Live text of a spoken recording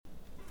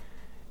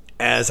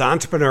as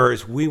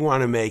entrepreneurs, we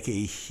want to make a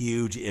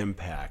huge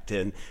impact,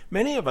 and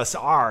many of us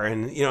are.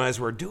 And as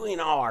we're doing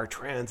all our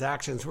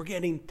transactions, we're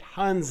getting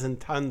tons and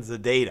tons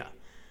of data.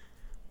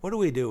 What do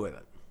we do with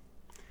it?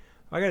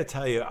 I got to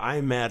tell you, I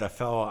met a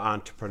fellow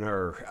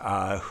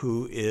entrepreneur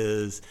who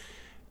is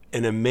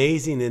an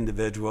amazing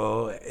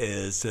individual,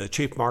 is a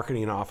chief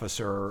marketing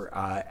officer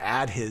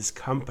at his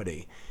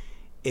company,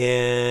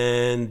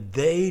 and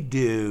they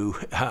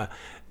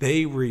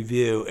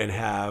review and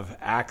have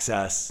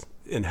access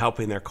in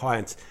helping their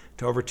clients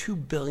to over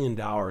 $2 billion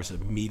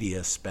of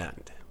media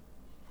spend.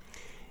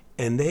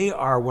 And they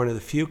are one of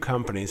the few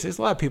companies, there's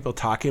a lot of people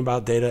talking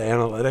about data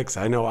analytics.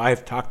 I know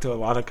I've talked to a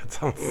lot of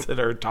consultants that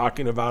are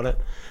talking about it.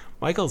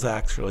 Michael's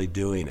actually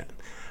doing it.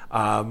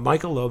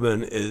 Michael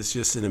Lobin is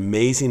just an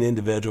amazing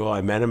individual.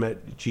 I met him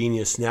at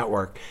Genius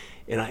Network,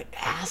 and I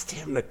asked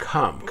him to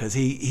come because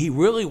he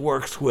really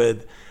works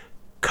with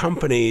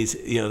companies,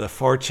 the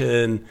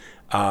Fortune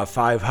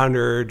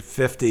 500,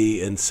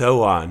 50, and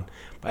so on.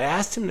 But I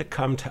asked him to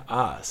come to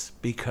us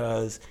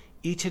because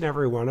each and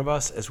every one of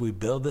us, as we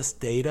build this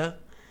data,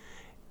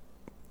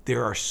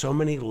 there are so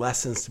many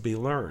lessons to be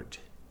learned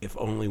if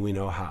only we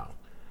know how.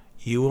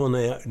 You will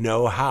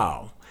know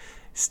how.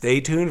 Stay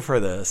tuned for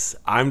this.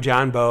 I'm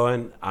John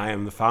Bowen. I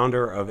am the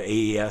founder of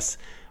AES.com,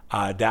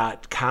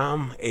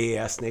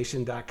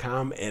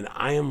 AESNation.com, and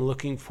I am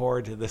looking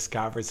forward to this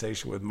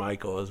conversation with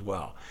Michael as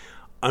well.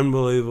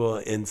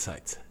 Unbelievable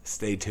insights.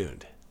 Stay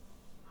tuned.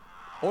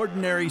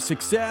 Ordinary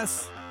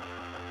success?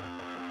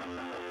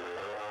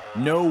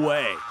 No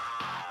way.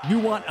 You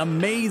want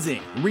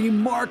amazing,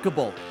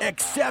 remarkable,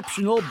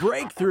 exceptional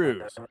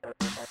breakthroughs.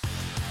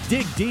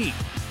 Dig deep,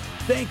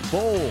 think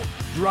bold,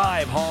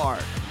 drive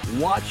hard,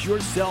 watch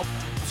yourself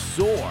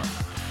soar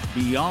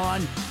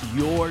beyond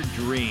your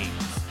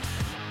dreams.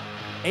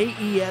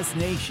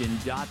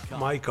 AESNation.com.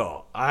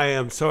 Michael, I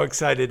am so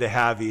excited to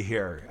have you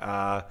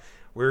here.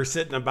 We're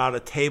sitting about a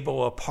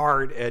table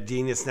apart at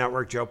Genius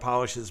Network, Joe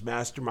Polish's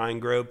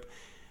mastermind group,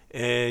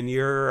 and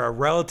you're a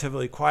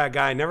relatively quiet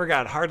guy. I never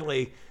got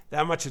hardly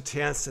that much a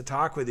chance to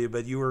talk with you,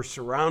 but you were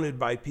surrounded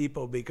by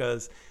people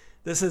because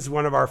this is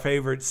one of our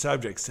favorite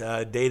subjects,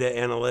 data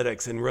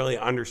analytics, and really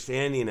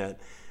understanding it,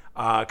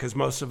 because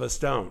most of us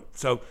don't.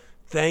 So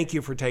thank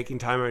you for taking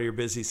time out of your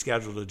busy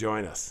schedule to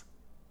join us.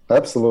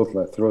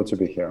 Absolutely. Thrilled to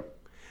be here.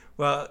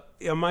 Well,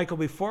 Michael,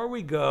 before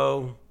we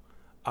go,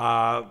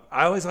 I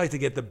always like to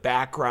get the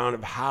background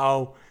of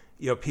how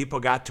people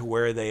got to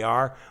where they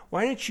are.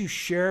 Why don't you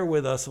share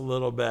with us a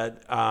little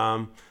bit?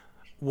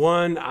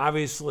 One,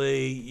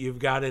 obviously, you've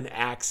got an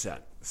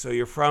accent, so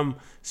you're from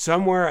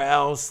somewhere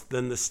else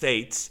than the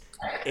States,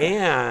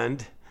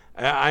 and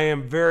I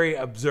am very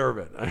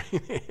observant.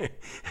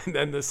 And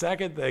then the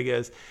second thing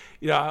is,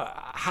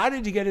 how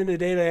did you get into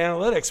data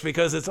analytics?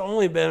 Because it's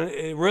only been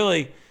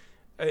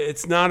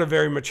it's not a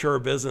very mature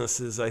business,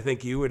 as I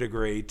think you would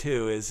agree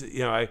too.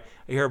 I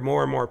hear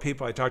more and more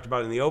people, I talked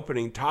about in the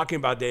opening, talking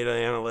about data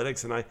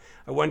analytics, and I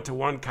went to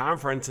one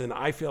conference and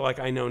I feel like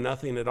I know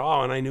nothing at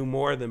all, and I knew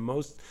more than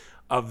most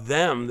of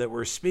them that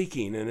were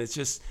speaking. And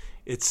it's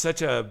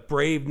such a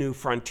brave new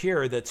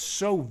frontier that's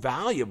so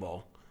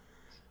valuable.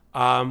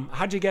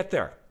 How'd you get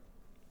there?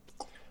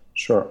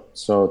 Sure.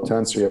 So to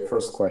answer your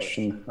first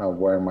question,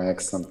 where my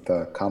accent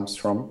comes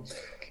from,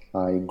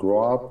 I grew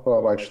up,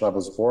 actually I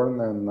was born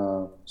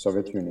in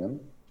Soviet Union.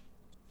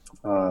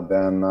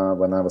 Then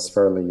when I was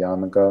fairly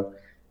young,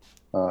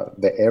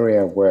 the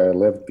area where I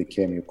lived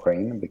became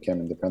Ukraine, became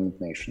an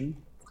independent nation.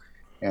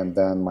 And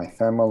then my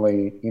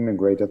family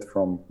immigrated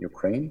from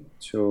Ukraine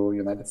to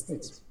United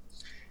States.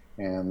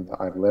 And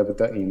I've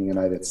lived in the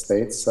United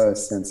States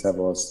since I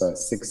was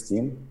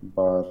 16,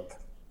 but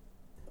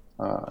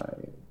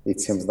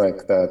it seems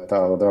like that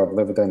although I've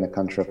lived in the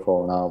country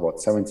for now,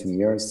 17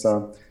 years,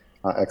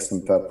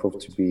 accent proved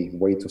to be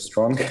way too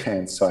strong,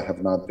 and so I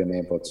have not been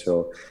able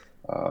to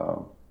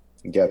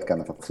get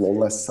kind of a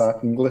flawless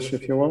English,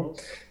 if you will.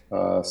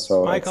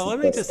 So Michael, let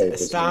me just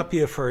stop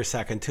you for a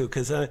second too,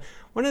 because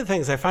one of the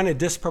things I find a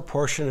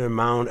disproportionate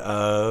amount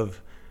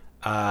of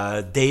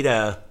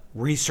data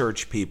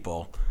research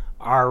people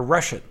are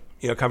Russian,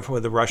 come from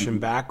with a Russian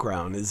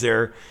background. Is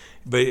there,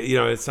 but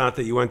it's not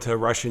that you went to a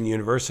Russian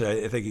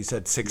university. I think you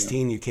said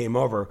 16 you came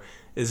over.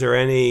 Is there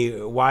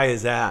why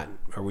is that?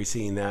 Are we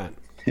seeing that?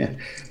 Yeah.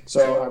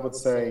 So I would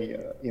say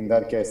in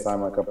that case,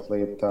 I'm a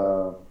complete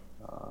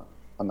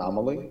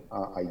anomaly.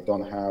 I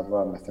don't have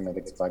a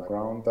mathematics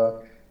background.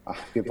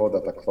 People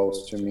that are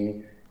close to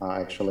me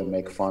actually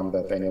make fun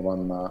that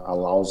anyone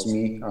allows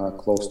me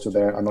close to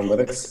their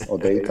analytics or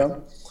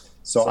data.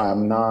 So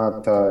I'm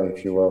not,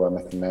 if you will, a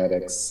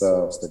mathematics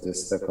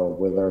statistical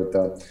wizard,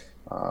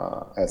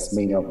 as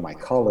many of my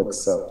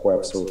colleagues who are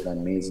absolutely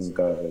amazing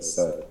with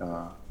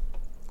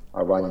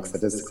running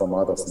statistical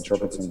models,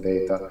 interpreting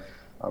data.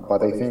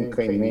 But I think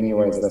in many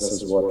ways, this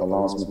is what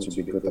allows me to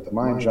be good at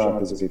my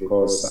job, is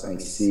because I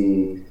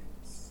see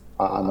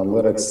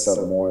analytics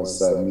more as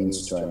a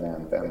means to an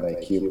end, and I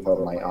keep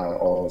my eye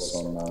always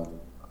on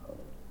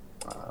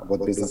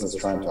what business is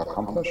trying to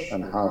accomplish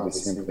and how they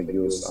simply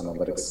use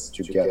analytics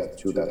to get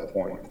to that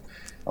point.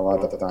 A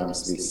lot of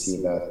times we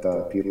see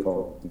that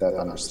people that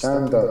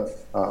understand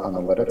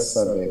analytics,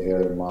 they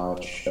very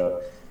much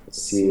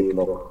see it,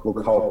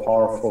 look how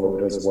powerful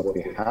it is what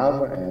we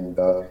have, and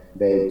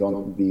they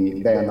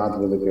are not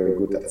really very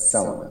good at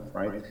selling it,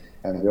 right?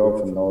 And we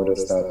often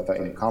notice that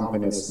in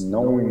companies,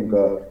 knowing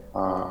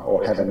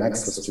or having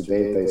access to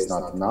data is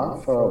not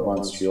enough.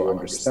 Once you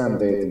understand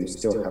data, you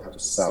still have to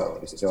sell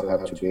it. You still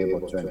have to be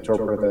able to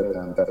interpret it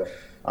and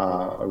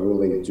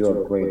really do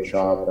a great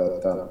job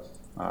at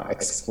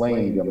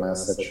explain your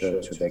message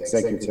to the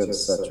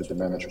executives, to the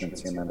management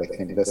team, and I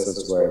think this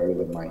is where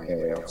really my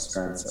area of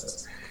strength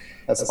is.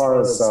 As far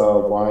as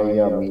why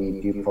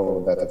many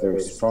people that are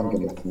very strong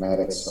in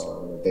mathematics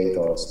or data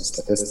or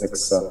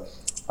statistics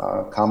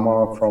come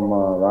from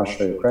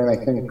Russia, Ukraine, I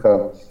think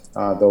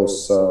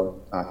those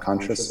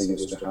countries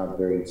used to have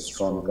very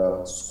strong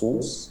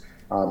schools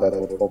that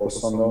would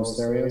focus on those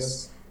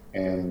areas.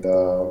 And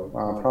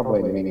probably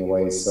in many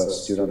ways,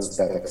 students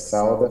that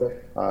excelled,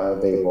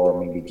 they were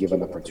maybe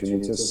given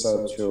opportunities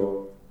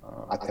to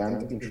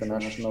attend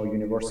international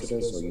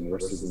universities or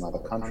universities in other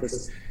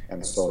countries,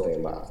 and so they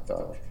left.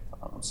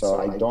 So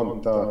I'm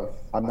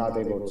not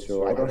able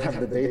to, I don't have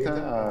the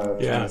data.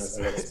 Yes,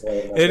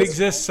 it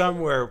exists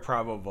somewhere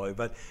probably.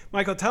 But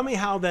Michael, tell me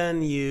how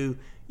then you're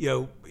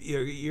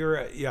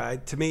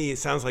to me, it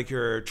sounds like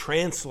you're a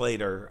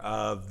translator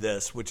of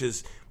this, which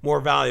is more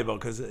valuable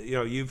because,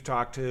 you've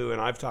talked to, and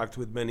I've talked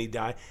with many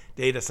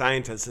data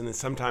scientists, and it's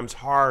sometimes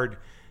hard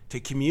to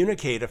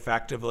communicate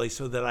effectively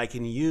so that I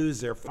can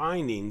use their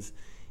findings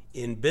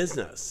in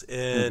business.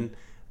 And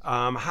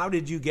how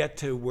did you get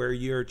to where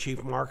you're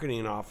chief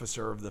marketing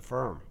officer of the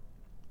firm?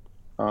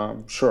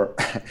 Sure.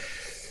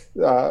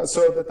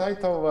 So the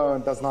title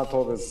does not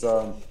always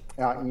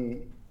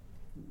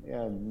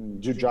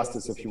do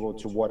justice, if you will,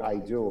 to what I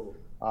do.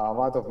 A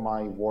lot of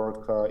my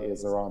work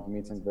is around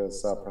meeting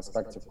with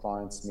prospective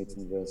clients,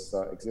 meeting with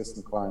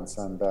existing clients,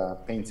 and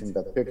painting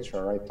that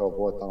picture, right, of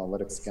what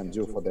analytics can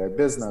do for their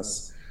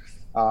business.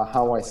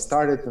 How I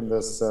started in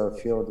this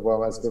field,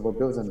 well, as we were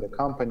building the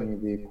company,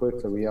 we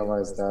quickly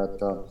realized that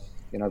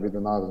we do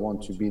not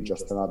want to be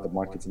just another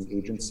marketing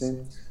agency.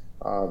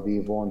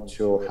 We want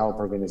to help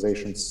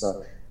organizations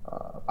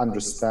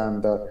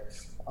understand,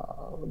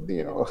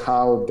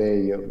 how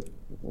they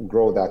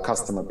grow their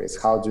customer base.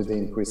 How do they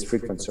increase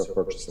frequency of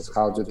purchases?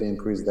 How do they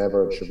increase the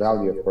average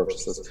value of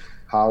purchases?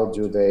 How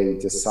do they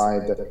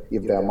decide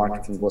if their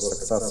marketing was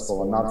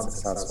successful or not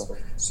successful?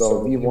 So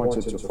we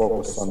wanted to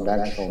focus on the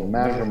actual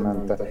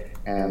measurement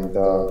and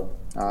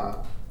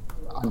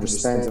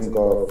understanding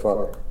of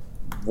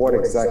what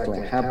exactly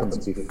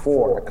happens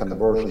before a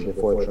conversion,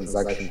 before a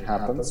transaction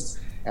happens,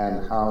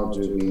 and how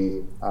do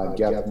we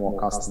get more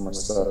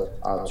customers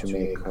to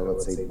make,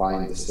 let's say,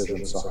 buying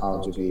decisions. So how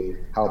do we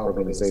help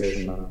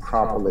organizations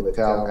properly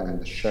tell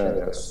and share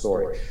their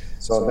story?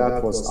 So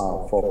that was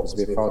our focus.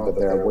 We felt that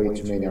there are way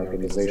too many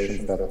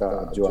organizations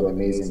that do an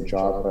amazing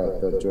job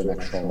at doing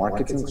actual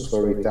marketing,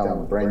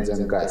 storytelling,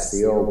 branding,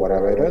 SEO,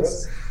 whatever it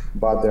is.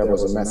 But there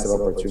was a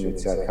massive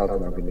opportunity at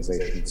helping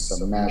organizations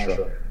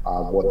measure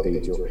what they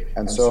do.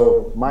 And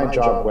so my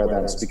job, whether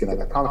I'm speaking at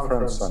a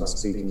conference, I'm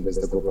speaking with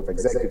the group of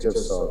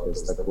executives or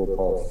with the group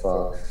of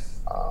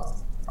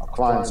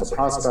clients or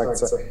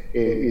prospects,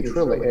 it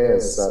really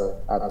is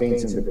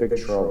painting the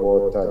picture of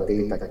what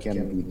data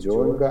can be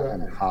doing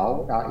and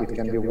how it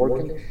can be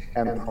working,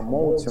 and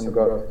promoting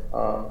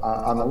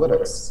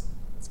analytics.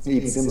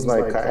 It seems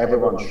like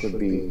everyone should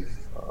be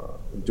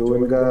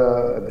doing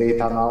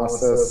data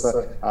analysis.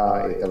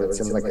 It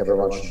seems like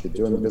everyone should be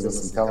doing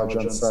business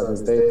intelligence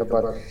with data,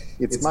 but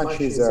it's much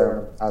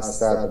easier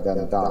said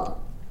than done.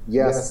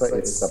 Yes,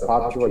 it's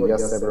popular.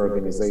 Yes, every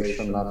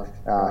organization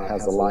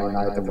has a line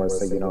item where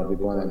say, we're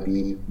going to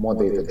be more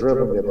data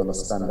driven. We're going to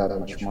spend that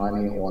much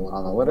money on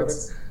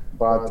analytics,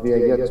 but we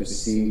are yet to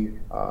see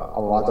a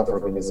lot of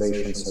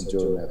organizations are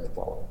doing it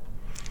well.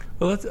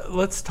 Well,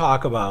 let's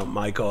talk about,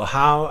 Michael,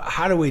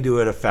 how do we do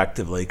it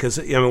effectively? Because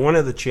one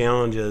of the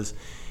challenges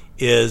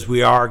is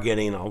we are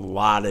getting a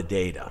lot of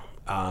data.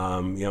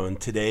 In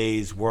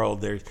today's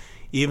world, there's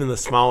even the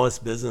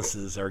smallest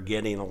businesses are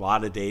getting a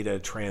lot of data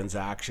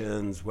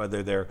transactions,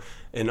 whether they're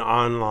an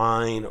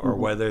online or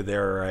whether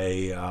they're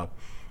a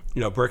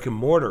brick and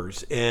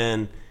mortars.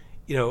 And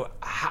we're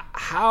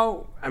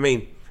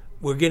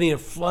getting a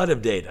flood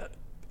of data,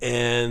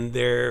 and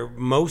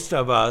most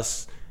of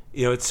us.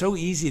 It's so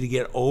easy to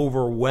get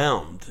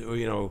overwhelmed.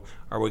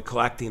 Are we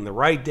collecting the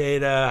right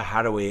data?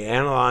 How do we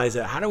analyze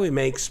it? How do we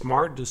make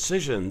smart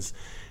decisions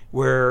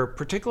where,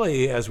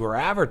 particularly as we're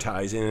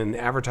advertising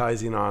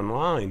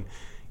online,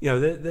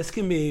 this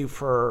can be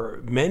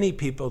for many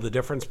people the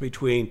difference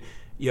between,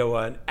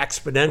 an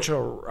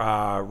exponential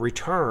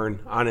return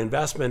on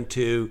investment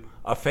to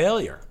a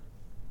failure.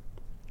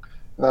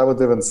 I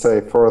would even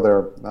say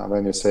further,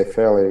 when you say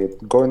failure,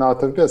 going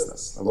out of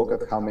business. Look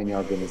at how many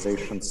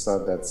organizations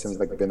that seems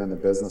like been in the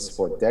business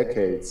for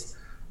decades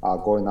are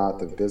going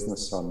out of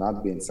business or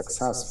not being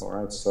successful,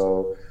 right?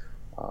 So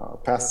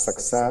Past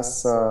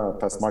success,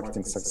 past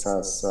marketing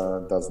success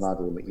does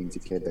not really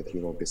indicate that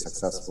you will be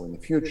successful in the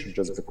future,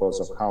 just because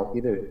of how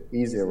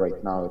easy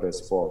right now it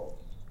is for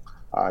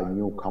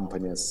new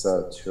companies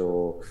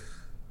to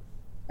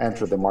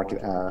enter the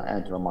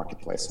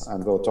marketplace.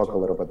 And we'll talk a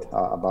little bit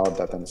about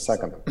that in a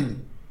second.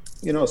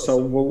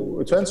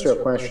 So to answer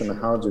your question,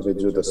 how do we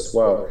do this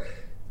well?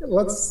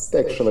 Let's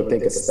actually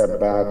take a step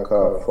back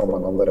from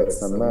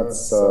analytics, and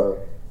let's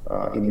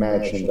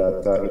imagine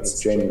that it's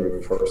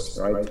January 1st,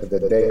 right?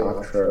 The day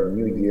after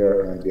New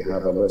Year, and we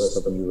have a list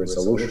of new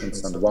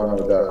resolutions, and one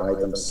of the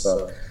items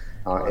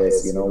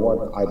is, you know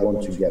what, I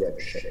want to get in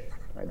shape.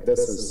 Right?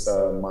 This is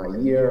my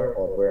year,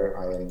 or where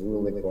I am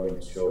really going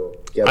to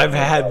get. I've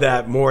had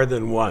that more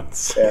than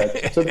once.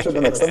 To the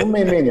next level,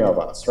 many of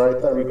us, right?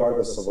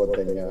 Regardless of what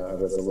the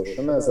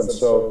resolution is. And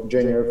so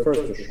January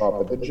 1st, you show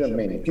up at the gym,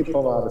 many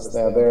people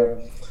obviously are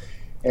there.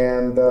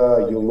 And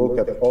you look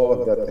at all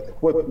of that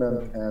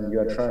equipment, and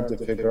you're trying to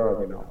figure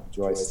out,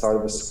 do I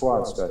start with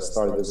squats? Do I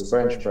start with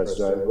bench press?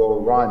 Do I go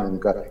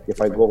running?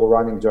 If I go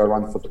running, do I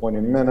run for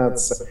 20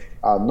 minutes,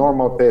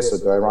 normal pace, or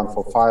do I run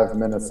for 5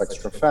 minutes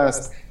extra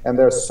fast? And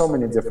there's so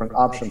many different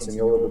options, and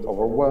you're a little bit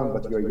overwhelmed,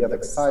 but you're yet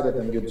excited,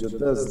 and you do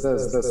this,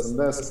 and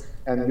this,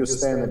 and you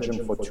stay in the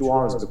gym for 2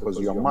 hours because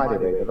you're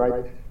motivated,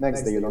 right?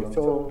 Next day, you don't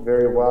feel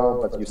very well,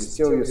 but you're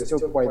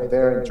still quite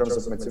there in terms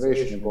of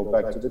motivation. You go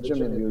back to the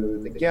gym and you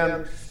do it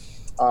again.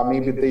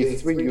 Maybe day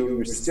 3,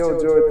 you still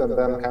do it, and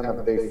then kind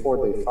of day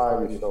 4, day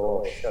 5, you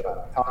feel, oh shit,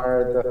 I'm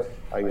tired,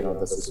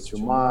 this is too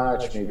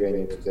much, maybe I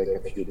need to take a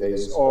few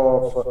days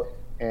off,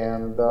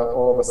 and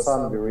all of a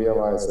sudden we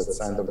realize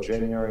it's end of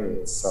January,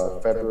 it's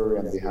February,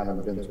 and we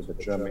haven't been to the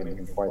gym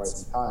in quite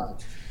some time.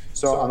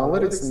 So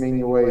analytics in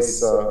many ways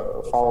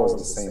follows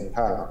the same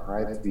pattern,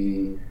 right?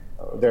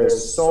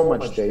 There's so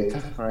much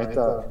data,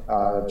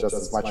 right? Just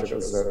as much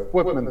as the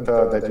equipment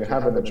that you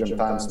have in the gym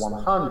times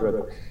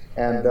 100.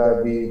 And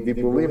we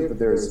believe that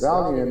there is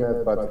value in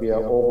it, but we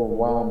are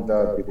overwhelmed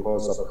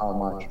because of how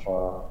much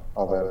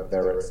of it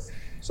there is.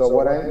 So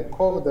what I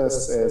call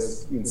this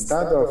is,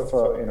 instead of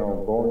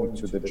going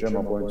to the gym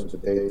or going to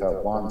the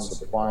data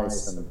once or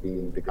twice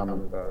and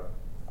becoming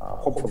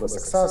hopefully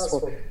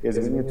successful, is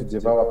we need to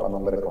develop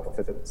analytical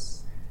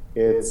fitness.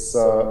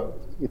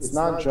 It's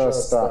not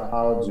just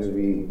how do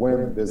we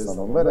win with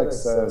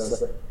analytics,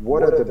 as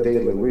what are the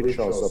daily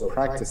rituals or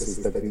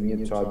practices that we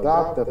need to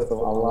adopt that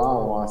will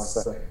allow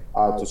us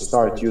to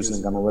start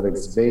using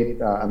analytics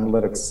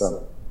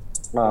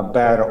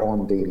better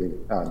on daily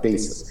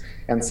basis.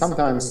 And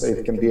sometimes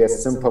it can be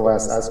as simple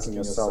as asking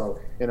yourself,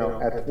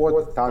 at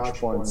what touch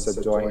points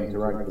do I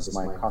interact with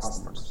my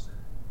customers?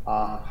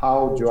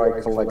 How do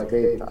I collect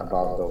data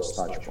about those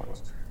touch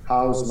points?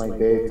 How's my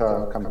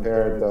data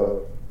compared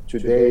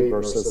today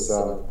versus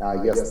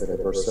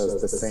yesterday versus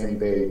the same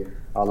day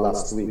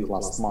last week,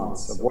 last month?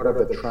 What are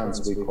the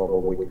trends week over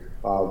week?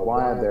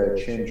 Why are there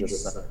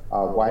changes?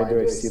 Why do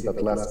I see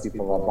that less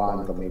people are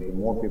buying, or maybe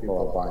more people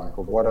are buying?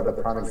 Or what are the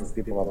products that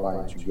people are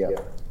buying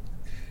together?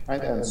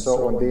 Right? And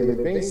so on a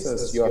daily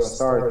basis, you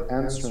start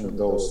answering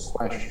those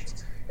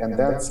questions. And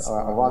that's a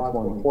lot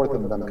more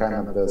important than kind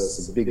of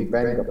this big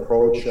bang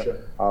approach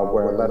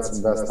where let's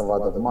invest a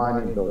lot of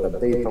money, build a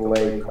data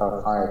lake,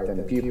 hire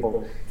 10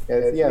 people.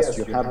 Yes,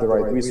 you have the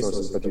right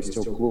resources, but you're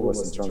still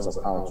clueless in terms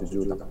of how to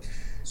do them.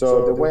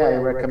 So the way I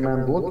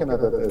recommend looking at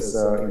it is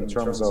in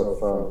terms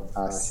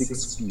of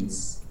 6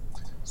 Ps.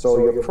 So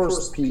your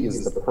first P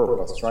is the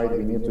purpose, right?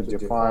 You need to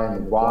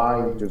define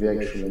why do we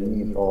actually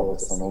need all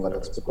this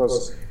analytics,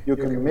 because you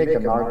can make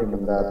an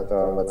argument that,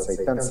 let's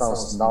say,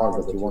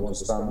 $10,000 that you want to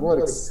spend on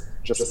analytics,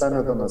 just spend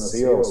it on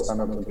SEO,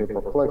 spend it on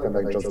pay-per-click, and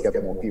then just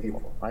get more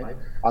people, right?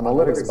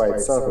 Analytics by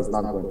itself is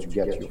not going to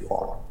get you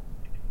far,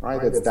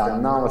 right? It's the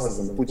analysis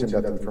and putting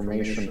that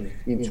information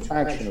into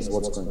action is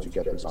what's going to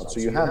get results. So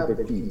you have the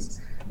Ps.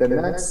 The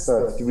next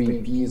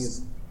 3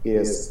 Ps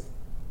is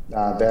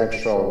the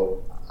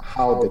actual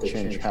how the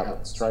change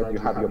happens, right? You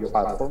have your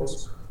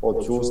platforms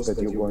or tools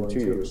that you're going to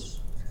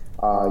use.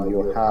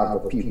 You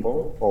have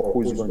people, or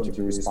who's going to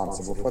be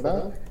responsible for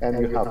that,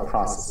 and you have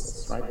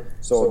processes, right?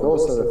 So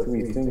those are the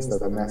 3 things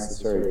that are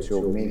necessary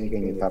to make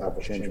any type of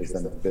change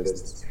within the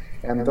business.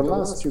 And the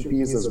last 2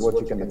 P's is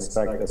what you can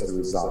expect as a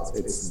result.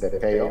 It's the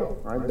payoff,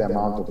 right? The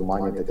amount of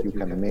money that you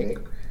can make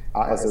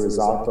as a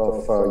result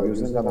of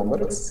using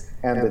analytics,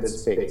 and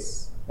its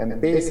pace. And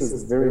pace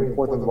is a very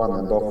important one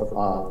and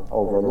often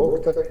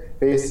overlooked.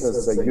 Pace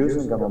is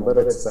using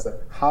analytics,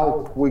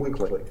 how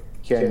quickly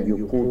can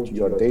you put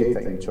your data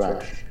into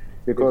action?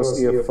 Because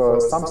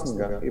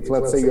if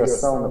let's say you're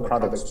selling the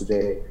products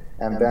today,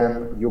 and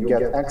then you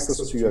get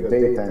access to your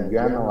data and you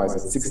analyze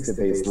it 60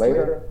 days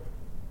later,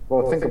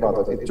 well, think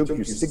about it. It took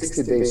you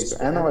 60 days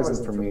to analyze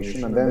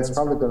information, and then it's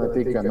probably going to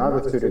take you another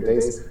 30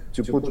 days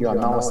to put your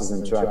analysis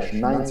into action,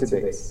 90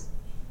 days.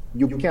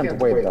 you can't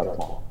wait that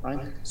long, right?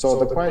 So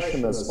the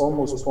question is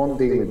almost on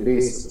daily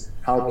basis,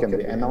 how can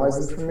we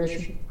analyze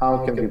information?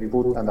 How can we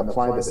put and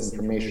apply this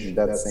information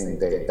that same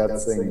day, that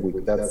same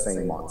week, that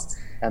same month?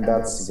 And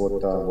that's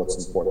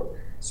what's important.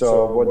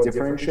 So what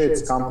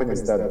differentiates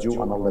companies that do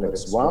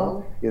analytics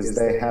well is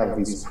they have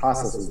these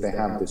processes, they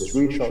have these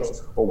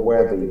rituals of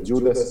where they do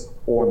this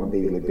on a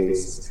daily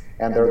basis.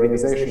 And the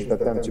organizations that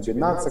tend to be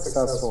not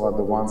successful are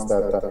the ones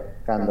that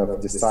kind of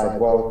decide,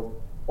 well,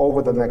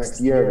 over the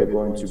next year, we're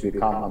going to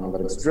become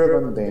analytics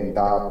driven. They end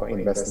up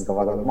investing a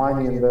lot of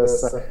money in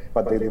this,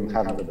 but they don't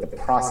have the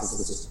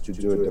processes to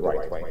do it the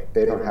right way.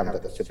 They don't have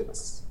that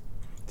fitness.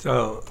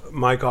 So,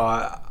 Michael,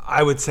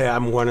 I would say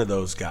I'm one of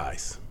those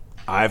guys.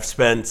 I've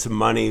spent some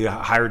money,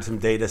 hired some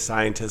data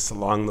scientists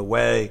along the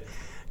way,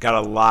 got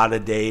a lot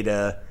of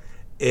data,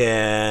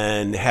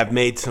 and have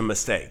made some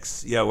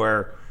mistakes.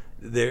 Where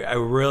I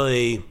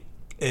really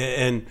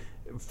and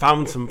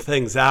found some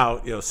things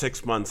out.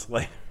 6 months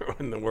later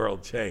when the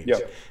world changed.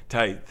 Yep.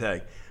 Type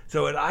thing.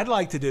 So what I'd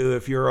like to do,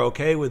 if you're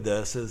okay with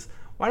this, is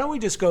why don't we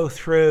just go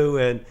through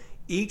and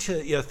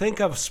think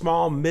of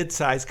small,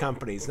 mid-sized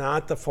companies,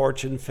 not the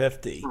Fortune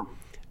 50.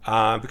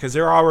 Because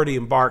they're already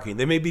embarking.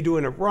 They may be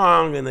doing it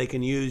wrong, and they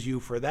can use you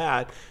for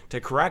that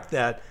to correct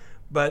that.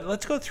 But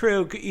let's go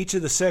through each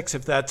of the 6,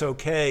 if that's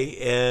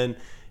okay,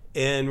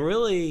 and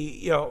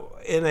really,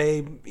 in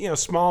a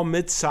small,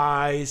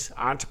 mid-size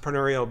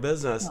entrepreneurial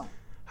business,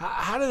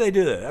 how do they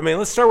do that? I mean,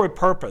 let's start with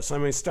purpose.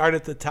 Start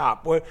at the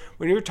top. When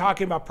you were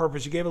talking about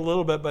purpose, you gave a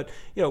little bit, but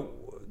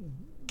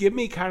give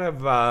me kind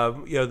of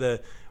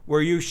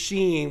where you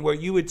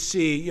would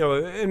see,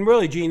 and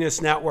really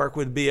Genius Network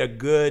would be a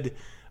good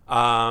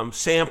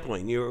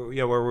sampling. Where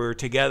we were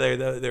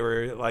together, there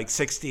were like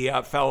 60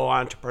 fellow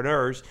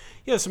entrepreneurs.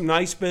 Some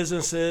nice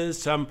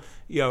businesses, some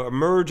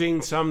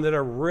emerging, some that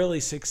are really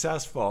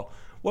successful.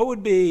 What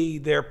would be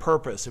their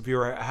purpose if you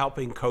were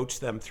helping coach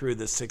them through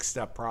the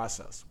 6-step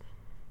process?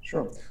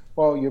 Sure.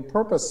 Well, your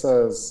purpose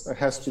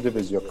has to do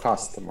with your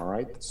customer,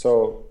 right?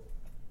 So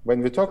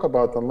when we talk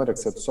about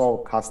analytics, it's all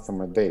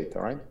customer data,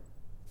 right?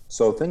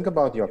 So think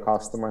about your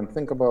customer and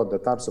think about the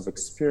types of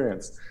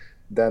experience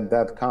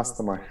that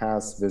customer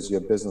has with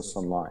your business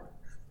online,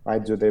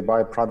 right? Do they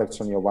buy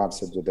products on your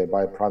website? Do they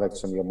buy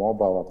products on your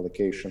mobile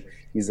application?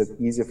 Is it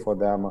easy for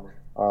them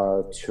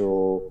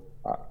to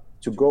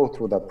go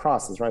through that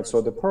process, right?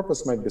 So the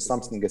purpose might be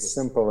something as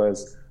simple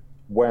as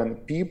when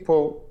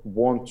people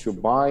want to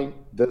buy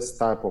this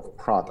type of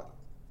product,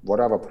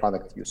 whatever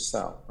product you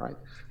sell, right?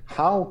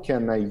 How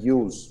can I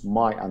use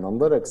my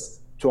analytics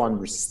to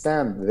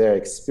understand their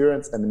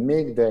experience and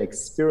make their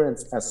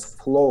experience as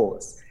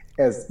flawless,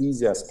 as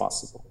easy as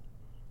possible,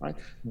 right?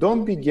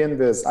 Don't begin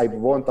with, I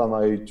want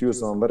to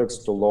use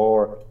analytics to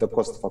lower the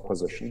cost of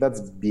acquisition. That's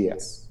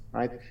BS,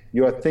 right?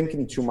 You are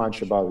thinking too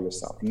much about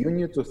yourself. You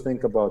need to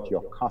think about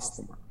your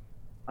customer,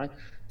 right?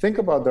 Think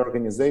about the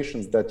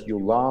organizations that you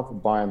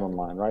love buying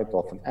online, right?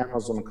 Often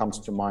Amazon comes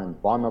to mind,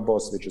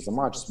 Bonobos, which is a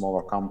much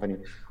smaller company,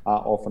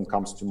 often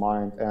comes to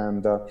mind,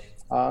 and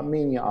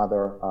many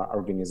other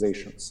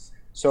organizations.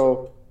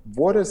 So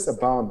what is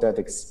about that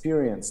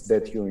experience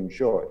that you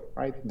enjoy,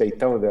 right? They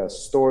tell their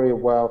story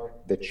well,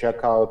 the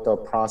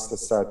checkout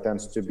process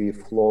tends to be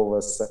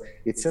flawless.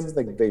 It seems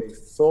like they've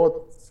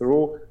thought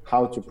through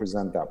how to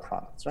present their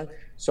products, right?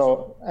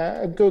 So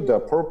a good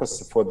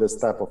purpose for this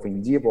type of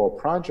endeavor or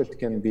project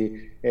can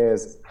be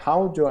is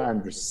how do I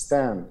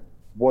understand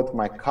what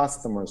my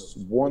customers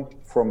want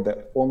from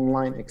the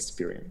online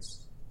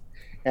experience?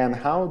 And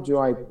how do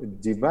I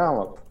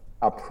develop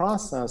a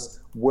process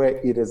where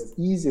it is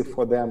easy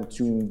for them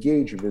to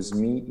engage with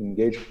me,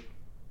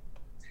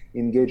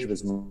 engage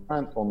with my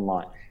brand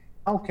online?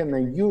 How can I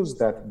use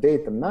that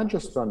data not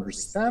just to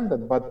understand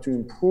it, but to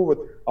improve it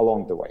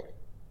along the way?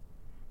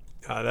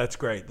 That's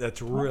great.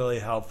 That's really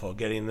helpful.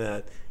 Getting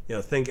that,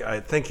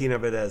 thinking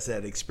of it as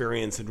that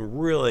experience,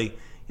 and really,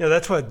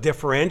 that's what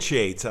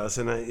differentiates us.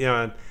 And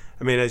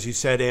as you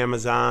said,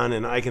 Amazon,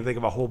 and I can think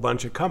of a whole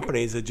bunch of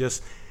companies that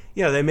just,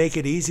 they make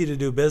it easy to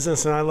do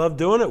business, and I love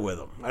doing it with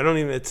them.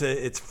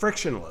 It's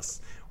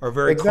frictionless or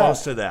very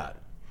close to that.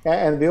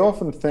 And we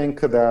often think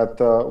that,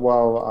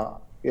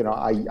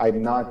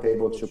 I'm not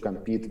able to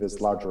compete with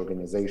large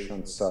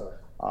organizations,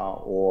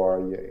 or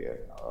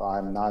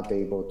I'm not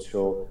able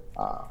to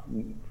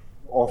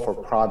offer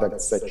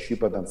products that are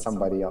cheaper than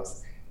somebody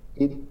else.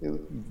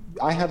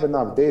 I have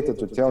enough data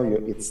to tell you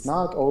it's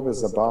not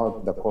always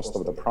about the cost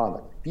of the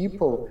product.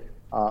 People,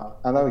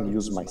 and I'll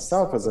use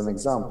myself as an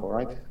example,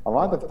 right? A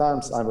lot of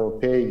times I will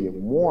pay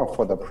more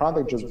for the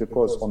product just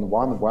because on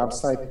one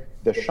website,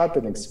 the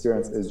shopping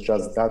experience is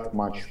just that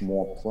much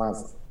more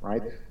pleasant,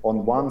 right?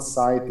 On one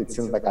site, it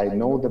seems like I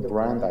know the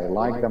brand, I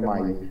like them,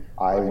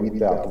 I read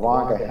their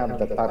blog, I have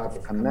that type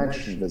of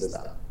connection with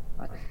them.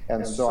 Right?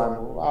 And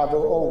so I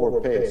will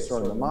overpay a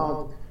certain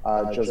amount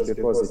just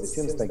because it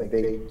seems like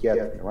they get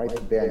me,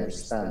 right? They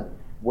understand.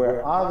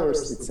 Where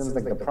others, it seems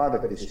like the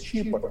product is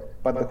cheaper,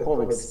 but the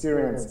whole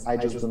experience, I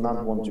just do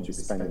not want to be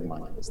spending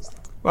money with them.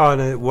 Well,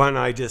 and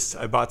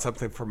I bought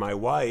something for my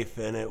wife,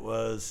 and it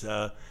was,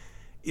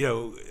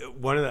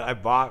 one of the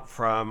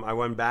I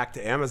went back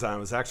to Amazon. It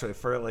was actually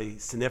fairly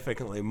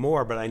significantly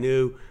more, but I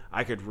knew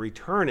I could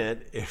return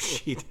it if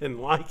she didn't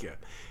like it.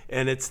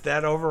 And it's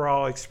that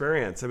overall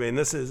experience. I mean,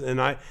 I'm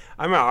going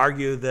to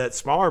argue that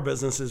smaller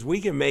businesses,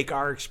 we can make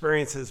our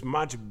experiences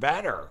much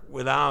better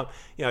without,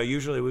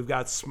 usually we've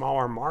got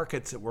smaller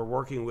markets that we're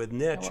working with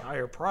niche,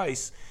 higher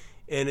price,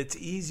 and it's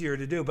easier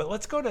to do. But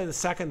let's go to the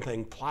second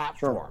thing,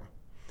 platform. Sure.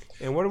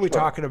 And what are we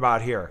talking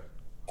about here,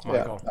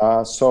 Michael?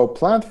 Yeah. So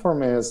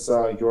platform is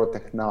your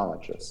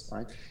technologies,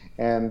 right?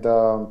 And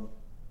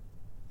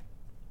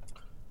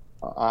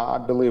I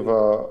believe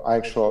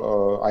I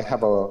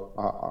have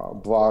a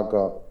blog,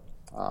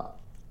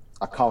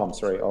 a column,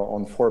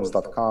 on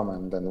Forbes.com,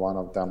 and then one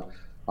of them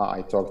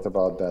I talked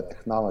about the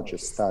technology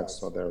stack.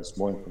 So there's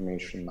more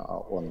information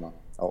on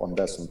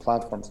this on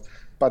platforms.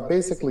 But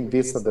basically,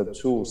 these are the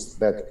tools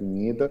that you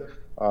need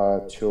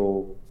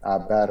to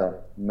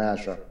better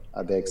measure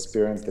the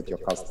experience that your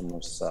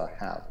customers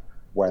have,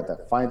 whether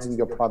finding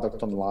your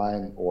product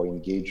online or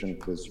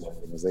engaging with your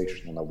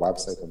organization on a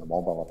website, on a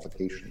mobile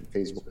application,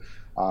 Facebook,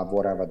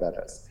 whatever that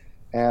is.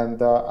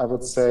 And I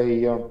would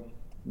say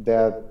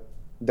that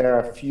there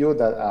are a few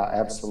that are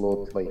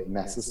absolutely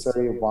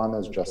necessary. One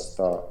is just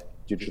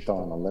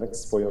digital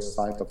analytics for your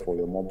site or for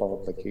your mobile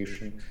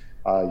application.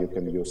 You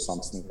can use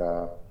something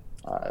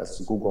as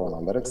Google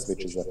Analytics,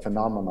 which is a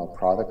phenomenal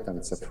product, and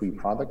it's a free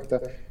product.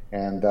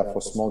 And for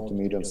small to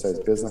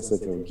medium-sized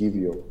businesses, it will give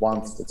you,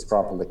 once it's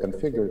properly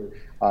configured,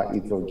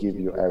 it will give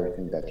you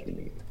everything that you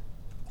need.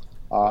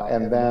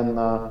 And then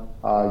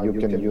you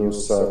can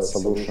use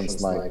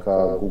solutions like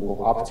Google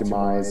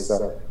Optimize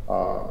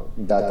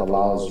that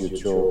allows you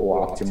to,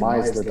 or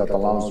Optimize that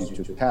allows you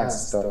to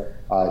test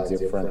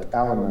different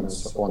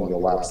elements on your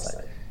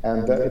website.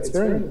 And it's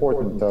very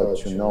important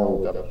to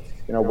know that,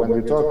 when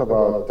we talk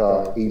about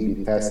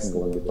A/B testing,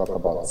 when we talk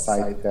about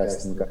site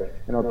testing,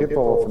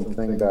 people often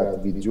think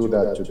that we do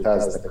that to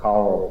test the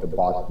color of the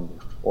button,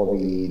 or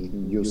we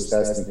use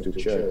testing to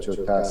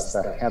test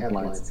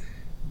headlines.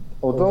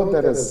 Although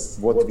that is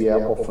what we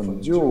often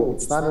do,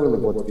 it's not really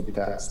what we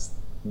test.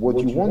 What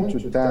you want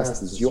to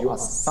test is your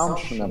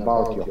assumption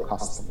about your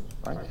customer,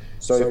 right?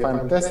 So if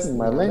I'm testing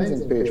my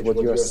landing page, what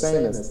you're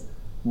saying is,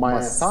 my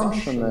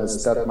assumption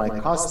is that my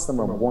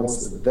customer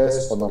wants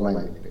this on the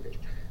landing page,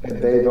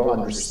 that they will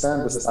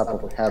understand this type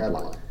of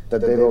headline, that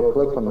they will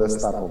click on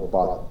this type of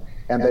button,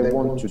 and they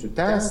want to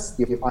test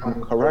if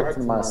I'm correct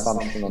in my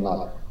assumption or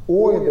not,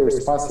 or if there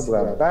is possibly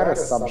a better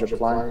subject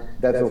line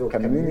that will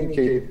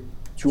communicate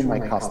to my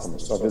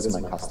customers, or with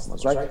my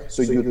customers, right?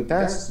 So you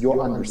test your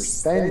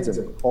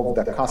understanding of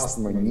the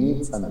customer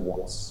needs and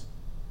wants.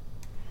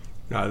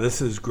 No, this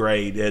is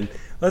great, and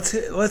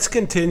let's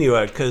continue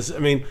it, because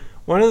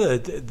one of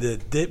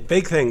the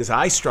big things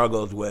I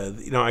struggled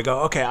with, I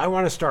go, okay, I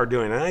want to start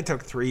doing it. And I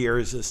took 3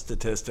 years of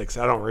statistics.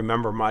 I don't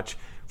remember much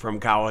from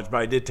college, but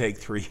I did take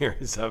 3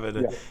 years of it.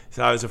 Yeah.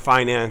 So I was a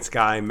finance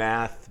guy,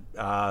 math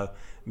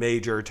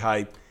major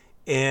type,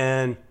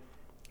 and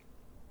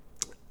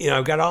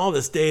I've got all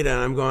this data, and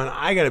I'm going,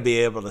 I got to be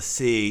able to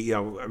see,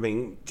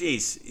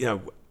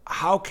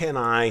 how can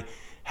I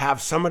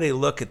have somebody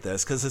look at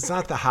this? Because it's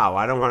not the how.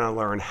 I don't want to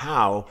learn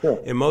how, sure.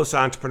 And most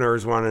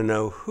entrepreneurs want to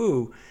know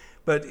who.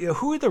 But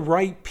who are the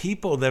right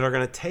people that are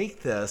going to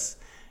take this?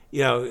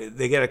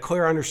 They get a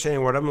clear understanding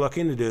of what I'm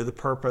looking to do, the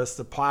purpose,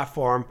 the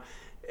platform,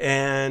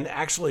 and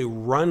actually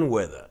run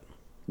with it.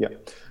 Yeah.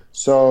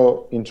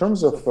 So in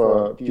terms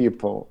of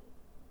people,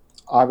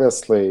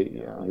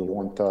 obviously, you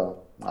want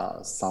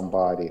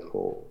somebody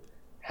who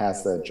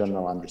has a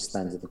general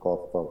understanding of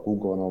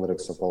Google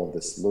Analytics, of all of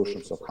the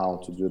solutions, of how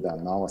to do the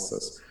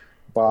analysis.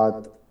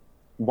 But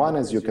one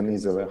is you can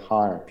easily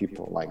hire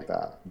people like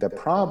that. The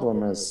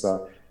problem is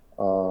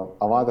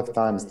a lot of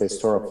times they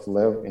sort of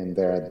live in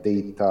their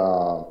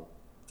data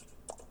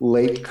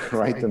lake,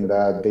 right, in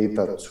that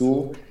data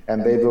tool,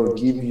 and they will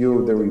give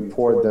you the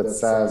report that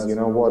says,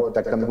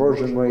 the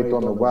conversion rate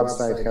on the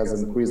website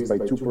has increased by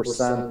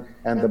 2%,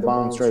 and the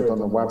bounce rate on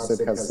the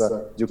website has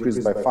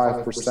decreased by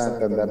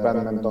 5%, and the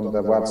abandonment on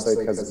the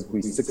website has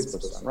increased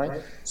 6%,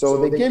 right? So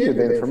they give you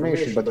the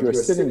information, but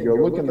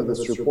you're looking at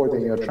this report,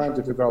 and you're trying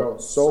to figure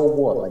out, so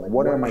what? Like,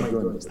 what am I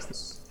doing with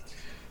this?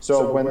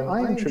 So when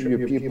I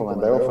interview people,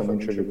 and I often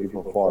interview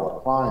people for our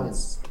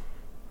clients,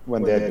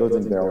 when they're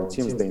building their own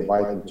teams, they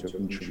invite me to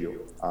interview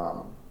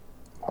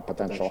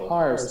potential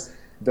hires.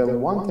 The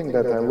one thing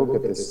that I look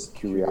at is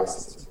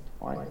curiosity,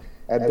 right?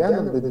 At the end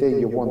of the day,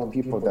 you want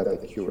people that are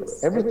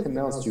curious. Everything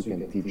else you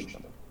can teach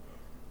them.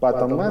 But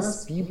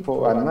unless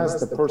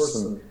the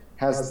person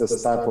has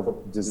this type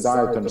of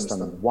desire to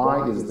understand,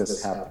 why is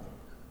this happening?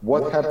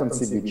 What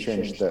happens if you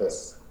change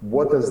this?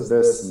 What does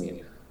this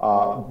mean?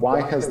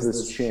 Why has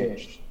this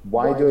changed?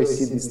 Why do I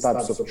see these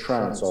types of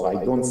trends, or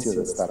I don't see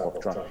this type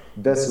of trend?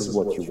 This is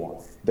what you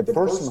want. The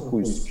person who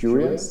is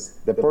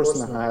curious, the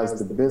person who has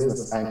the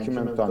business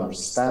acumen to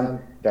understand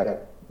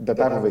that the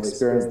type of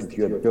experience that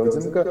you're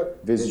building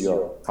with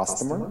your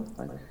customer,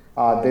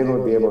 right? They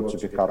will be able to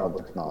pick up on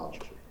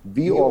technology.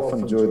 We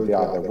often do it the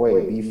other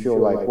way. We feel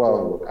like,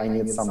 well, look, I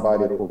need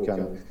somebody who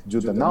can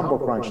do the number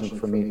crunching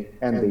for me,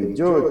 and they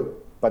do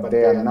it, but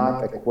they are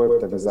not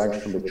equipped with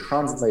actually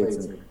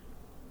translating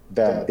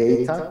the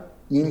data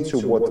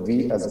into what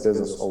we as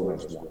business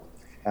owners want.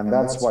 And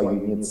that's why you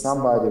need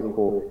somebody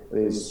who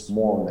is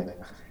more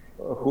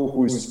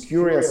who is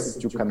curious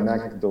to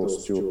connect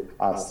those two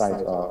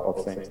sides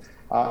of things.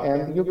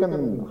 And you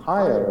can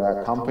hire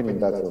a company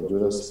that will do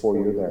this for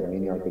you. There are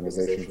many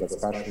organizations that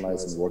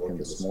specialize in working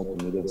with small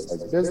to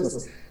medium-sized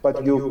business,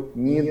 but you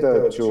need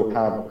to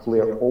have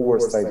clear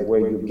oversight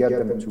where you get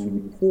them to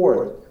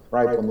report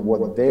right on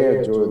what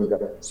they're doing,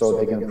 so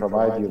they can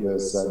provide you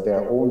with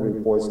their own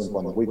reports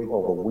on week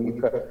over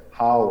week,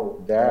 how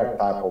their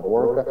type of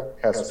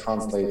work has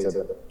translated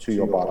to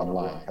your bottom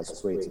line, has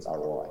created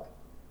ROI.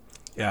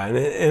 Yeah,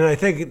 and I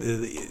think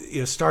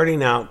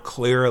starting out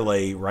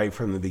clearly right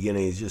from the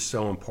beginning is just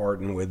so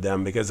important with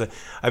them, because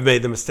I've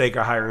made the mistake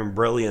of hiring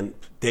brilliant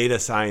data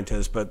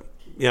scientists, but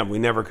we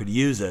never could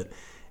use it.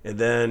 And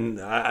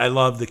then I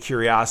love the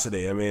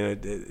curiosity. I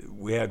mean,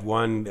 we had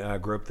one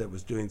group that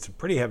was doing some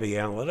pretty heavy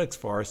analytics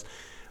for us,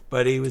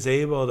 but he was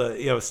able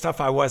to,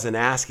 stuff I wasn't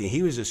asking.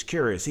 He was just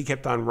curious. He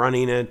kept on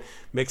running it,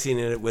 mixing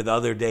it with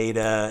other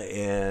data,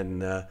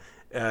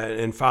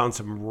 and found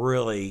some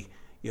really,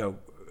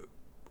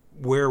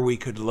 where we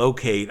could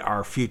locate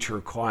our future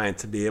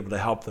clients and be able to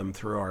help them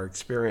through our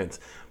experience.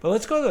 But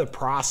let's go to the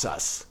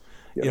process.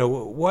 Yep.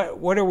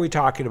 What are we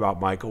talking about,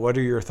 Michael? What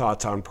are your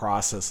thoughts on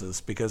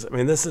processes? Because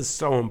this is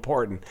so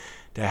important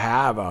to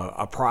have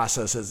a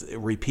process that's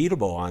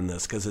repeatable on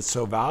this, because it's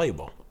so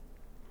valuable.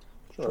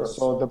 Sure.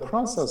 So the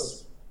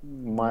process,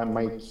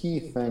 my key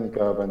thing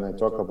when I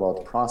talk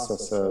about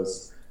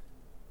processes,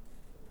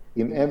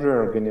 in every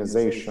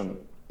organization,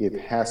 it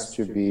has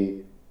to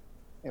be,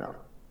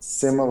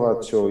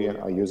 similar to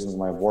using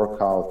my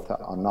workout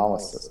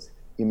analysis.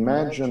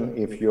 Imagine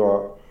if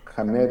you're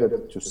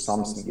committed to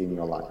something in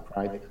your life,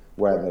 right?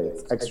 Whether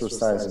it's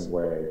exercising,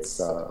 whether it's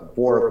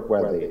work,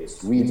 whether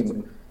it's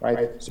reading,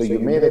 right? So you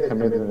made a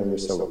commitment and you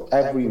say, look,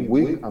 every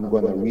week I'm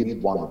going to read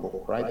one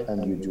book, right?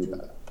 And you do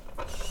that.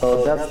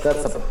 So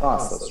that's a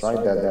process,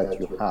 right? That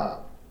you have.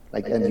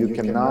 And you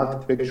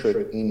cannot picture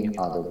it any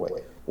other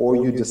way. Or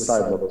you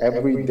decide, look,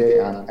 every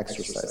day I'm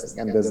exercising,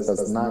 and this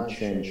does not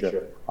change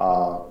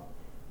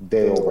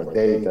day over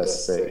day.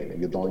 That's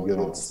you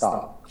don't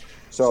stop.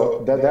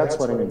 So that's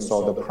what I mean.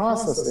 So the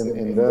process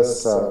in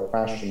this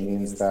fashion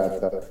means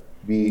that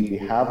we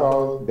have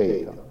our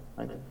data,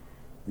 right?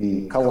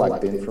 We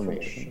collect the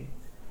information,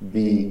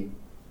 we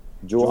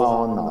do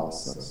our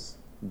analysis,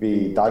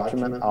 we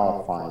document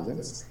our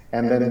findings,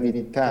 and then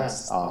we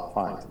test our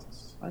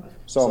findings. Right?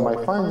 So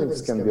my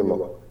findings can be,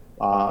 look,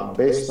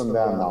 based on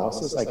the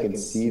analysis, I can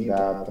see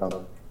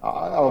that.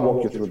 I'll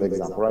walk you through the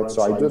example, right?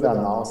 So I do the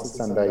analysis,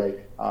 and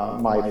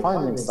my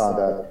findings are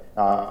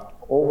that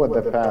over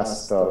the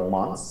past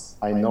months,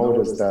 I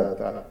noticed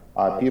that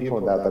people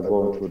that are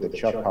going through the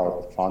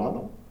checkout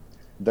funnel,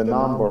 the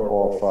number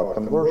of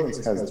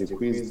conversions has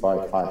decreased by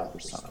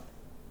 5%.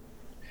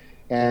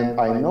 And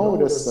I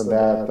noticed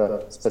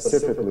that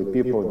specifically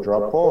people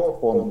drop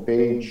off on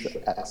page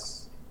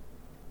X.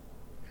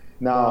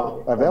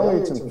 Now,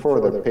 evaluating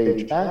further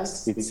page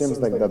X, it seems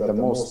like that the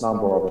most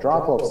number of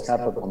drop-offs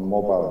happen on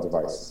mobile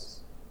devices.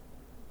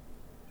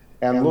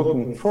 And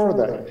looking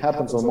further, it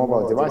happens on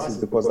mobile devices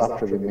because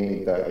after we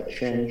made a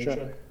change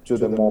to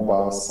the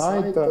mobile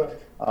site,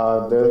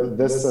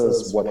 this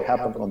is what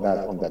happened on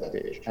that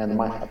page. And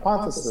my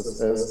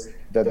hypothesis is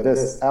that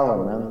this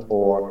element,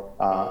 or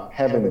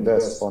having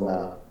this on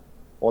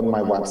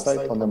my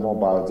website on the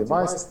mobile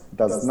device,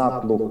 does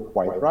not look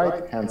quite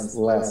right. Hence,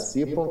 less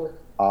people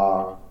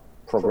are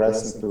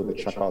progressing through the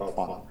checkout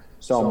funnel.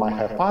 So my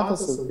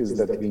hypothesis is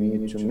that we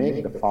need to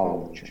make the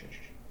following change.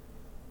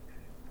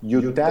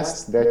 You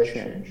test that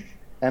change,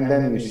 and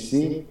then you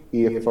see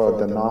if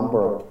the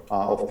number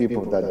of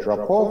people that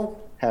drop off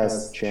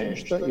has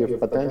changed, if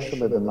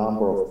potentially the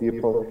number of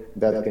people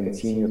that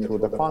continue through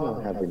the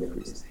funnel have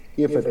increased.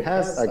 If it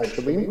has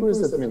actually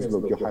increased, it means,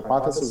 look, your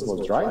hypothesis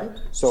was right,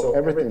 so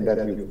everything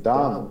that you've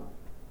done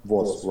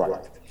was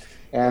right.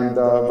 And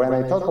when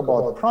I talk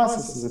about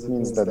processes, it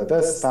means that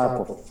this type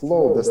of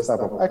flow, this type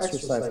of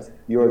exercise,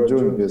 you're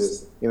doing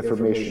this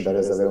information that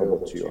is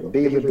available to you on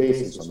daily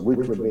basis, on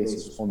weekly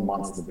basis, on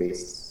monthly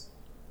basis.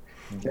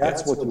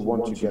 That's what you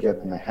want to get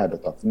in the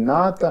habit of.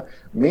 Not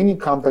many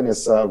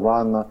companies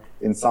run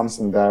in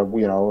something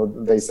that,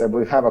 they say,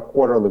 we have a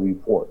quarterly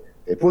report.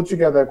 They put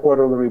together a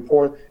quarterly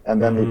report,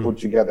 and then they put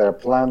together a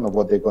plan of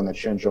what they're going to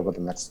change over the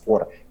next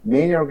quarter.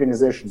 Many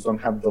organizations don't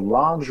have the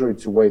luxury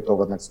to wait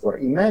over the next quarter.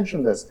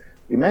 Imagine this.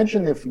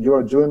 Imagine if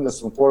you're doing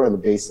this on a quarterly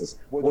basis.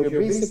 What you're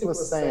basically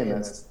saying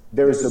is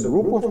there is a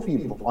group of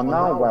people on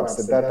our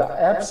website that are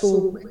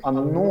absolutely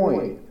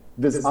annoyed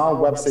with our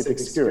website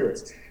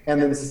experience.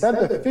 And instead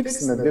of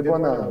fixing it, they're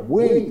going to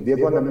wait. They're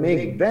going to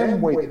make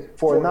them wait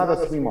for another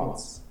 3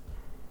 months.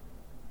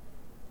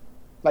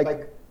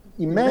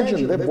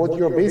 Imagine that what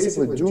you're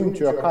basically doing to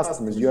your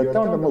customers. You're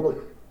telling them,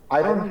 look,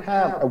 I don't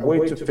have a way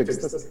to fix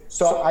this.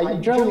 So I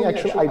generally,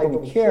 actually, I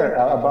don't care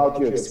about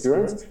your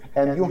experience,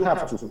 and you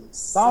have to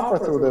suffer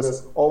through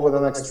this over the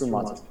next 3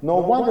 months. No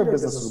wonder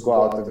businesses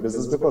go out of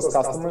business, because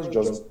customers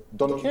just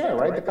don't care,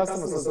 right? The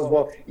customer says,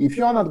 well, if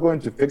you're not going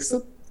to fix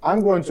it,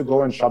 I'm going to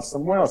go and shop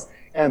somewhere else.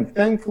 And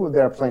thankfully,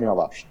 there are plenty of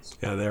options.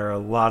 Yeah, there are a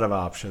lot of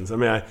options. I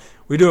mean,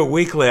 we do it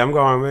weekly. I'm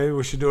going, maybe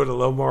we should do it a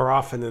little more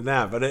often than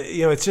that. But,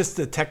 it's just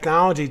the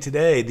technology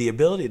today, the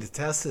ability to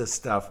test this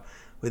stuff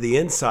with the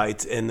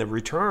insights and the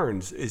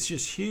returns is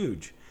just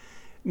huge.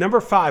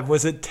 Number 5,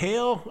 was it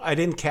tail? I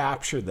didn't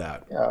capture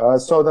that.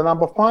 So the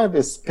number 5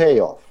 is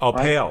payoff. Oh,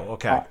 right? payoff,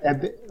 okay.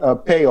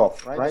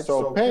 Payoff, right?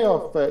 So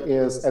payoff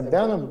is, at the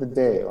end of the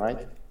day,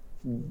 right?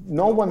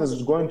 No one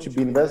is going to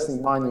be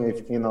investing money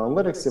in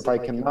analytics if I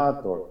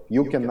cannot, or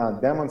you cannot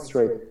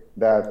demonstrate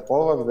that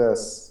all of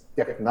this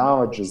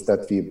technologies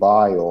that we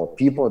buy or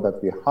people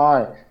that we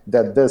hire,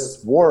 that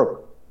this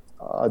work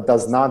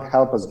does not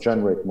help us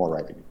generate more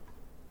revenue.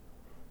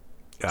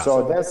 Yeah.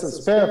 So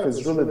payoff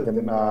is really the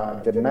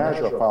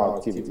measure of our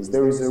activities.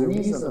 There is a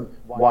reason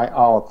why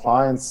our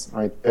clients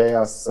might pay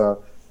us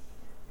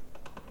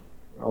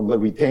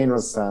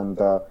retainers and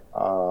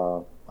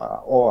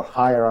or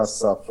hire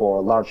us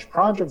for large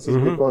projects, is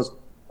because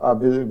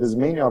with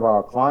many of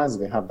our clients,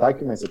 we have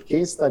documented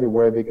case study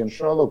where we can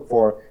show, look,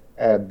 for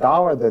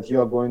 $1 that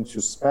you are going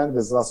to spend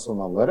with us on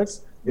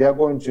analytics, we are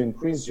going to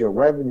increase your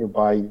revenue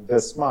by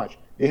this much.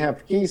 We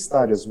have case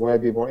studies where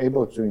we were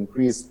able to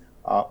increase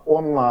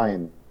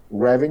online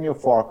revenue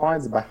for our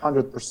clients by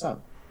 100%,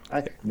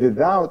 right?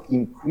 Without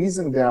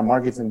increasing their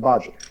marketing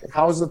budget.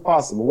 How is it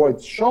possible? Well,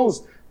 it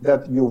shows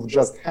that you've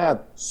just had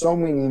so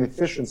many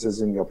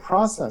inefficiencies in your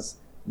process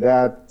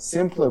that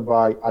simply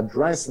by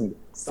addressing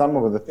some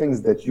of the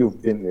things that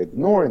you've been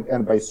ignoring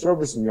and by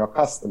servicing your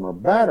customer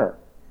better,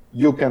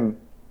 you can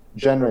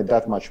generate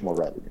that much more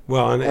revenue.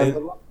 Well,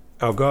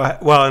 go ahead.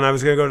 Well, and I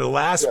was going to go to the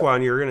last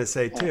one you were going to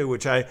say too,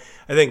 which I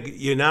think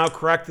you now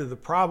corrected the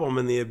problem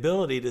and the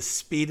ability to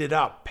speed it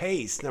up,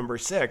 pace, number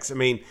 6. I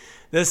mean,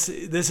 this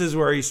is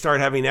where you start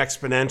having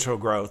exponential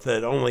growth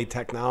that only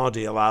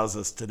technology allows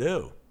us to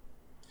do.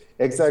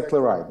 Exactly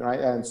right.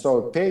 And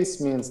so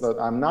pace means that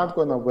I'm not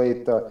going to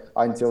wait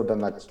until the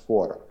next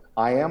quarter.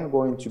 I am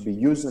going to be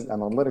using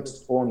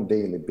analytics on a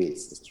daily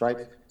basis, right?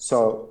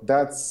 So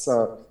that's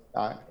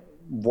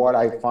what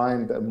I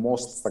find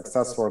most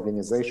successful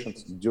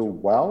organizations do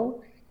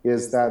well,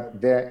 is that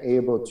they're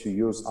able to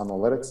use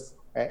analytics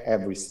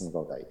every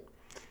single day.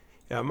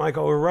 Yeah,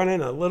 Michael, we're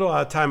running a little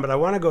out of time, but I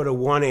want to go to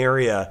one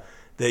area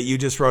that you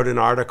just wrote an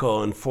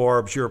article in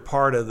Forbes. You're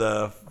part of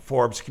the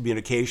Forbes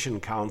Communication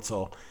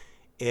Council.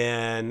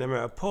 And I'm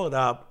going to pull it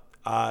up.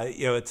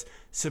 It's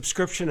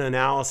subscription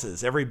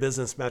analysis. Every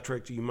business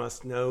metric you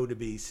must know to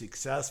be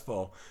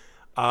successful.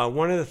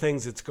 One of the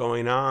things that's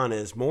going on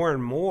is more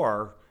and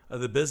more of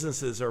the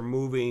businesses are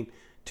moving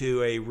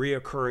to a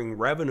reoccurring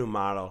revenue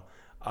model,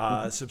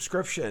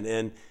 subscription.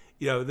 And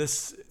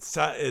it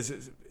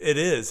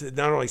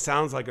not only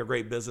sounds like a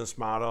great business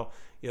model.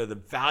 The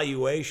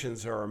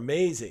valuations are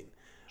amazing.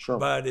 Sure.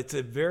 But it's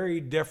a very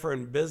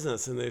different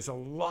business, and there's a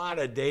lot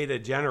of data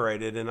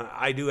generated. And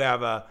I do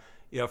have a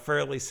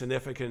fairly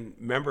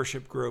significant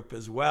membership group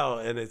as well.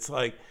 And it's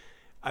like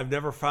I've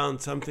never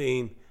found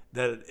something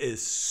that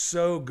is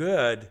so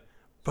good,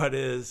 but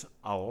is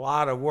a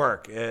lot of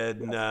work.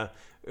 And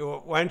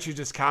why don't you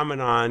just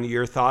comment on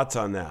your thoughts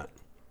on that?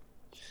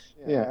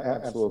 Yeah,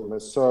 absolutely.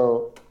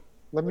 So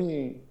let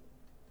me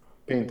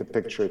paint a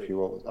picture, if you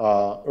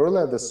will.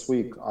 Earlier this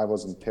week, I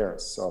was in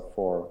Paris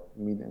for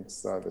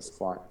meetings with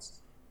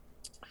clients.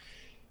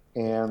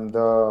 And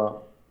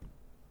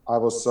I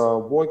was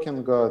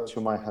walking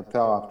to my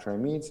hotel after a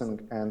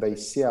meeting, and I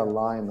see a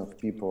line of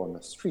people on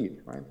the street,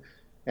 right?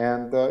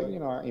 And,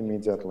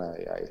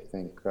 immediately I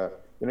think,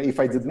 if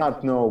I did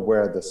not know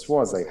where this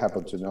was, I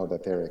happen to know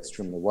that area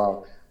extremely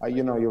well.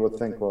 You would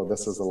think, well,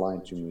 this is a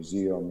line to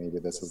museum, maybe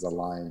this is a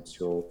line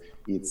to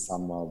eat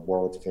some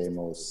world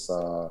famous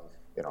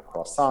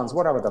croissants,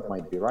 whatever that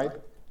might be, right?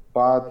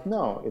 But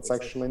no, it's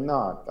actually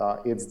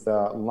not. It's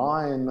the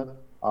line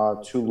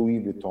to Louis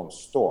Vuitton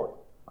store,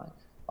 right?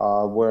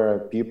 Where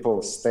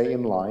people stay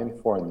in line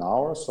for an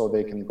hour so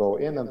they can go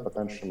in and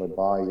potentially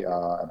buy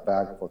a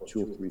bag for $2,000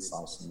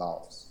 or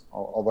 $3,000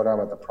 or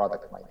whatever the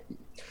product might be.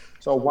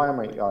 So why am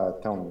I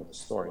telling you the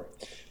story?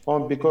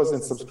 Well, because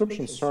in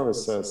subscription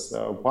services,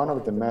 one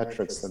of the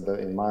metrics that,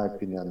 in my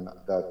opinion,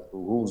 that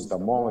rules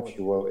them all, if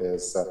you will,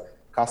 is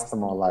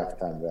customer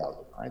lifetime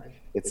value, right?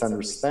 It's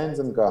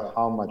understanding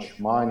how much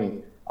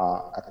money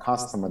a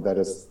customer that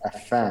is a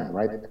fan,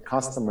 right? A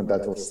customer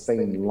that will stay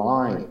in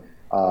line,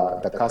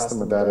 the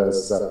customer that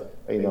is,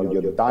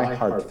 your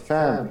diehard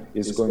fan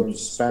is going to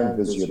spend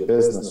with your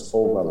business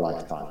over a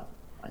lifetime.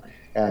 Right?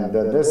 And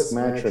this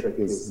metric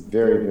is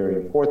very, very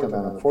important.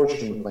 And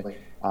unfortunately,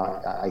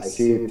 I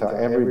see it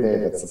every day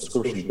that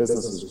subscription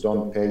businesses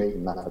don't pay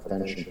enough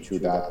attention to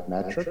that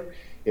metric.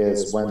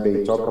 Is when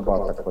they talk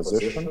about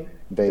acquisition,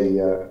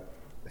 they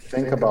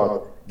think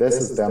about this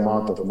is the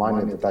amount of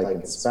money that I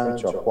can spend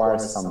to acquire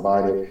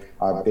somebody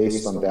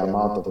based on the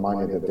amount of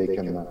money that they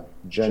can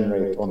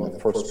generate on the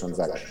first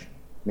transaction,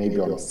 maybe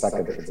on the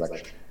second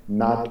transaction,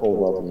 not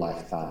over a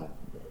lifetime.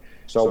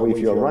 So if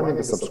you're running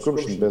a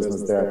subscription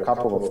business, there are a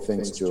couple of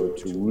things to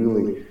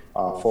really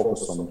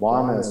focus on.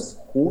 One is,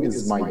 who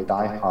is my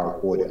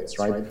diehard audience,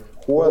 right?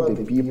 Who are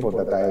the people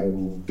that I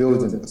am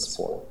building this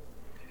for?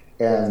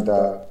 And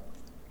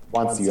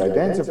once you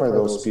identify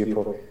those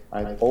people,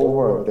 right,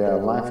 over their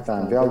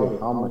lifetime value,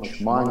 how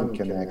much money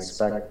can I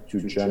expect to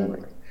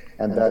generate?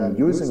 And then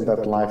using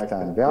that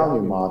lifetime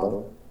value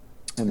model,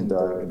 and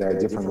there are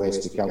different ways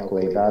to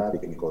calculate that. We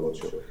can go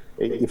into,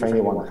 if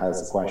anyone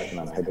has a question,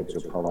 I'm happy to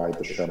provide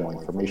to share more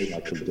information. I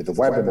actually did a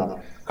webinar,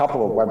 a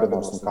couple of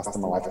webinars on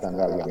customer lifetime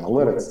value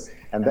analytics.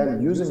 And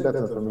then using that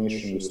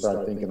information, you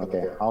start thinking,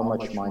 okay, how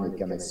much money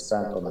can I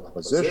spend on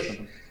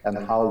acquisition, and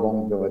how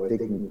long will it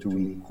take me to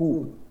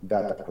recoup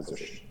that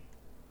acquisition?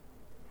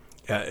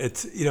 Yeah,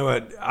 it's,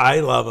 what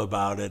I love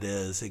about it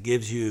is it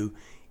gives you,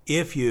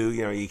 if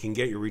you can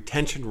get your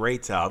retention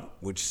rates up,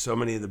 which so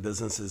many of the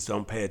businesses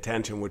don't pay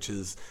attention, which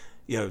is,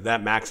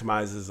 that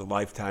maximizes the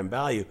lifetime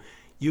value,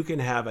 you can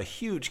have a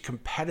huge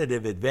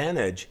competitive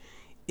advantage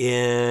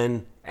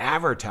in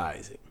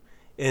advertising.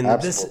 And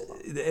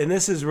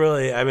this is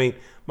really,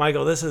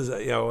 Michael, this is,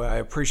 I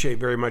appreciate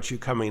very much you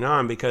coming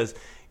on, because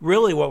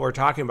really what we're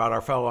talking about,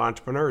 our fellow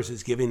entrepreneurs,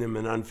 is giving them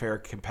an unfair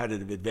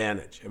competitive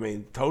advantage.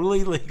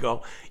 Totally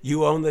legal.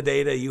 You own the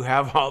data, you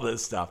have all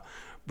this stuff.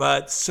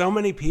 But so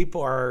many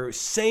people are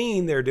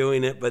saying they're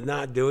doing it, but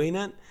not doing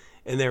it,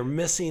 and they're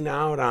missing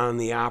out on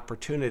the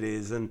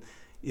opportunities. And,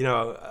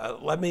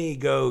 let me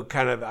go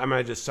I'm going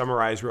to just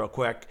summarize real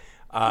quick.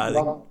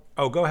 Go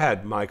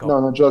ahead, Michael.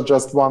 No,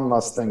 just one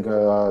last thing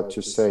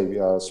to say.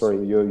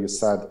 Sorry, you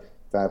said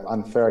that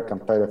unfair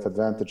competitive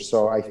advantage.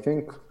 So I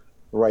think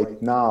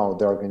right now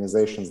the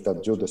organizations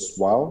that do this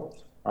well,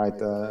 right,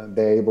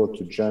 they're able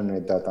to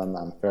generate that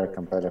unfair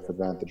competitive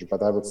advantage.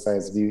 But I would say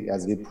as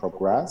we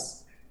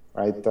progress,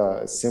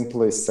 right,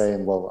 simply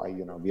saying, well,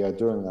 we are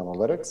doing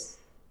analytics,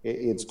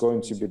 it's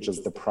going to be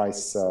just the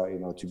price,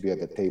 to be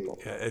at the table.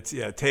 Yeah, it's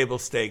table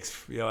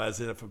stakes, as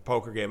if a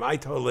poker game. I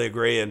totally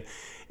agree, and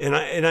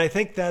I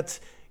think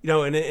that's,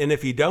 and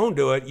if you don't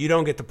do it, you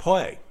don't get to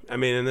play.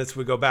 And this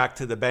would go back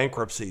to the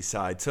bankruptcy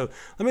side. So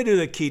let me do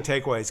the key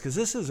takeaways, because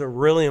this is a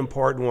really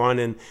important one,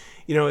 and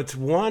it's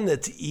one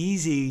that's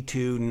easy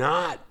to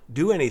not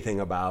do anything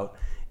about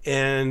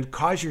and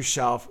cause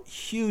yourself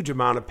huge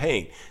amount of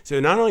pain. So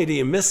not only do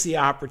you miss the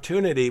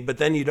opportunity, but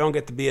then you don't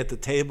get to be at the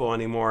table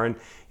anymore. And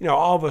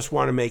all of us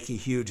want to make a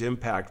huge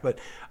impact. But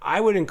I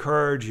would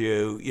encourage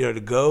you, to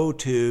go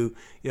to,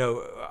 we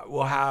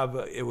have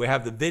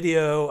the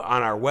video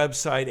on our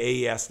website,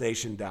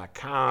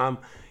 aesnation.com,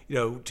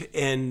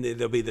 and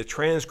there'll be the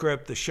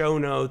transcript, the show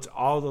notes,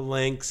 all the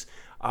links.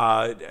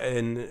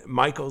 And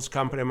Michael's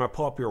company, I'm going to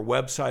pull up your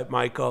website,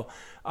 Michael.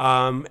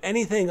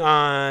 Anything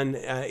on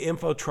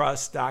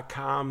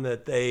infotrust.com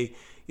that they,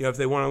 if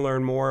they want to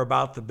learn more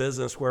about the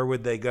business, where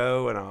would they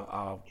go? And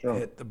I'll sure.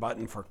 hit the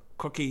button for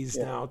cookies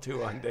now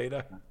too on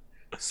data.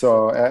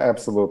 So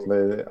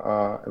absolutely.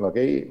 Look,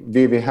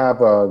 we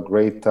have a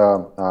great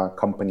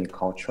company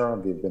culture.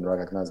 We've been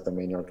recognized by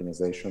many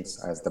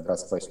organizations as the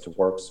best place to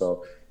work.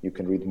 So you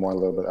can read more a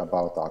little bit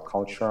about our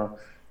culture.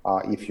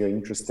 If you're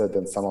interested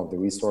in some of the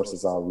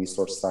resources, our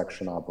resource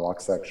section, our blog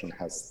section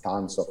has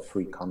tons of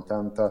free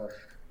content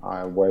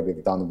where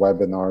we've done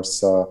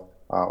webinars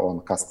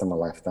on customer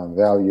lifetime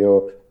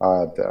value.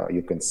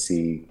 You can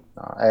see,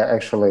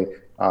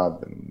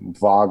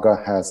 Vaga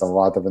has a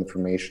lot of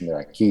information. There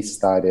are case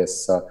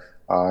studies.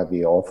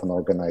 We often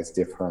organize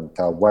different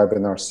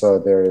webinars. So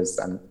there is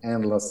an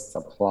endless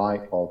supply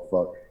of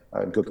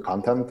good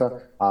content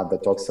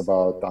that talks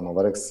about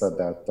analytics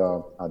that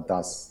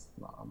does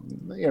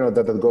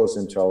that goes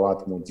into a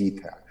lot more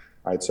detail,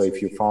 right? So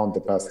if you found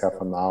the past half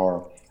an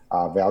hour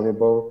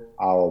valuable,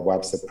 our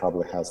website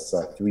probably has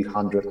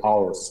 300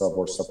 hours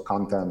worth of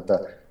content,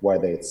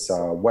 whether it's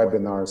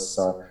webinars,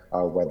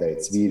 whether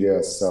it's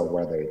videos,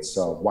 whether it's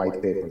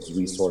white papers,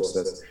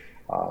 resources.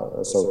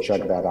 So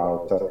check that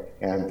out.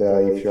 And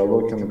if you're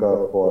looking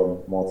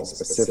for more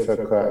specific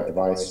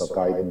advice or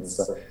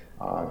guidance,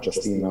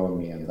 just email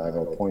me and I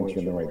will point you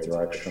in the right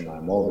direction.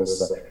 I'm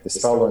always with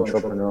fellow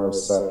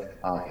entrepreneurs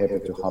happy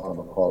to hop on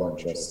a call and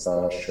just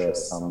share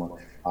some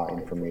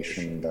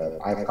information that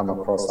I've come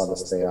across,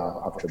 obviously,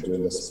 after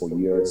doing this for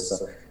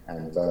years,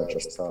 and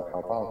just help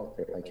out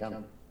if I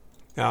can.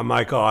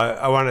 Michael,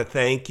 I want to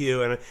thank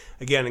you, and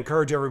again,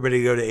 encourage everybody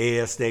to go to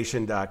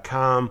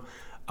aesnation.com.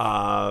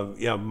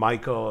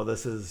 Michael,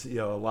 this is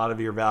a lot of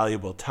your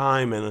valuable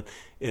time and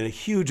a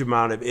huge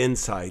amount of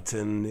insights.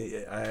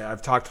 And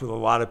I've talked with a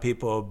lot of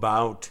people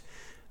about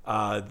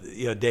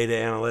data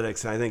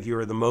analytics, and I think you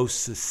were the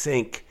most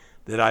succinct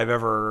that I've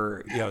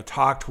ever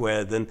talked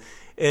with.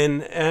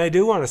 And I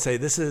do want to say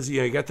this is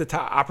you got the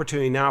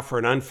opportunity now for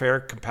an unfair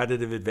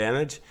competitive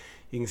advantage.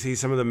 You can see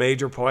some of the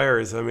major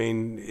players.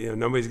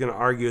 Nobody's going to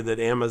argue that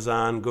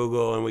Amazon,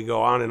 Google, and we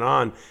go on and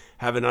on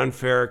have an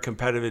unfair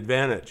competitive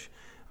advantage.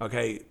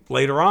 Okay,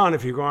 later on,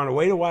 if you're going to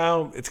wait a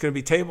while, it's going to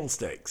be table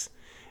stakes.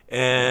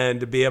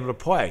 And to be able to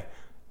play,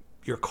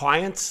 your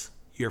clients,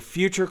 your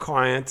future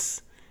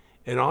clients,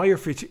 and all your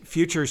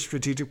future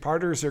strategic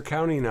partners are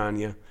counting on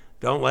you.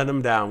 Don't let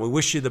them down. We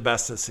wish you the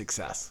best of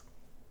success.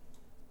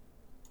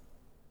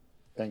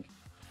 Thank you.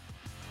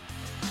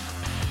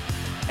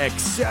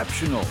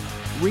 Exceptional,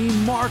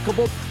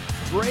 remarkable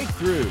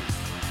breakthroughs.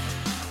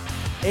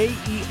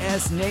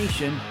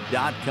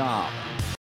 AESNation.com.